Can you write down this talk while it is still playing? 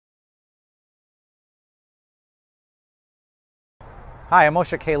Hi, I'm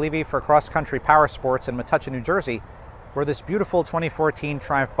Moshe K. Levy for Cross Country Power Sports in Metuchen, New Jersey, where this beautiful 2014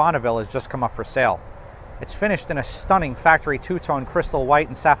 Triumph Bonneville has just come up for sale. It's finished in a stunning factory two-tone crystal white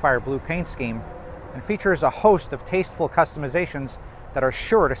and sapphire blue paint scheme and features a host of tasteful customizations that are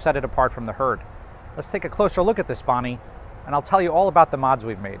sure to set it apart from the herd. Let's take a closer look at this Bonnie, and I'll tell you all about the mods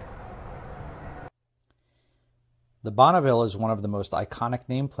we've made. The Bonneville is one of the most iconic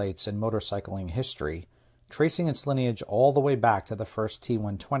nameplates in motorcycling history, tracing its lineage all the way back to the first T120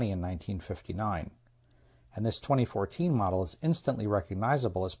 in 1959. And this 2014 model is instantly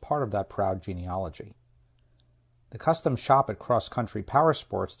recognizable as part of that proud genealogy. The custom shop at Cross Country Power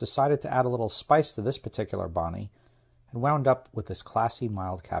Sports decided to add a little spice to this particular Bonnie and wound up with this classy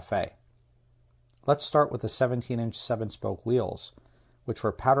mild cafe. Let's start with the 17-inch 7-spoke wheels, which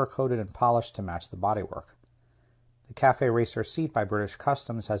were powder-coated and polished to match the bodywork. The Cafe Racer seat by British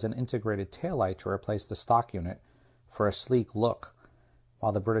Customs has an integrated taillight to replace the stock unit for a sleek look,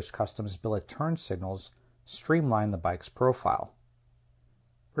 while the British Customs billet turn signals streamline the bike's profile.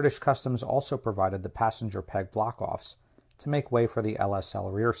 British Customs also provided the passenger peg block-offs to make way for the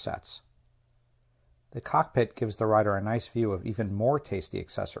LSL rear sets. The cockpit gives the rider a nice view of even more tasty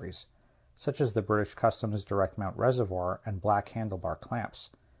accessories, such as the British Customs direct mount reservoir and black handlebar clamps,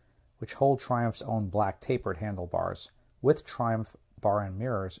 which hold Triumph's own black tapered handlebars, with Triumph bar and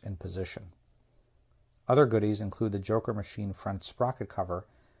mirrors in position. Other goodies include the Joker Machine front sprocket cover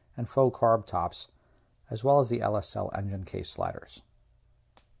and faux carb tops, as well as the LSL engine case sliders.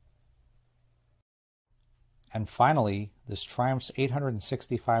 And finally, this Triumph's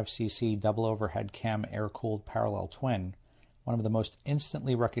 865cc double overhead cam air-cooled parallel twin, one of the most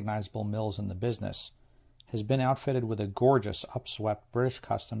instantly recognizable mills in the business, has been outfitted with a gorgeous upswept British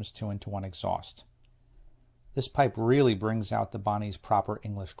Customs 2-in-1 exhaust. This pipe really brings out the Bonnie's proper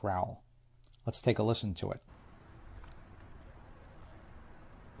English growl. Let's take a listen to it.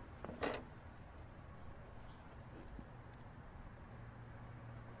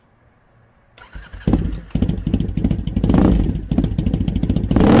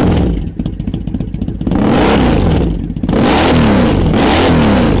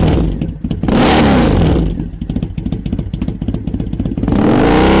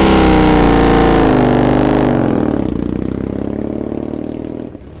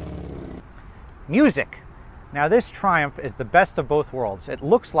 Music. Now this Triumph is the best of both worlds. It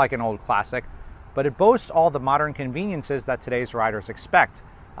looks like an old classic, but it boasts all the modern conveniences that today's riders expect.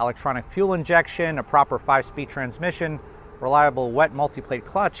 Electronic fuel injection, a proper 5-speed transmission, reliable wet multi-plate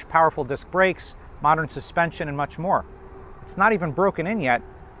clutch, powerful disc brakes, modern suspension, and much more. It's not even broken in yet,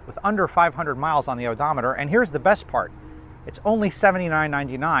 with under 500 miles on the odometer, and here's the best part. It's only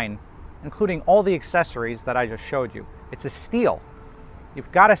 $79.99, including all the accessories that I just showed you. It's a steal.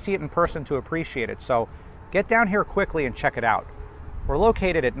 You've got to see it in person to appreciate it, so get down here quickly and check it out. We're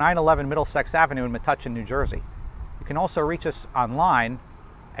located at 911 Middlesex Avenue in Metuchen, New Jersey. You can also reach us online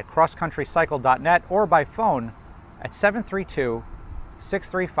at crosscountrycycle.net or by phone at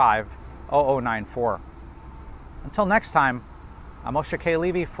 732-635-0094. Until next time, I'm Moshe K.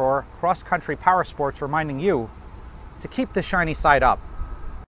 Levy for Cross Country Power Sports, reminding you to keep the shiny side up.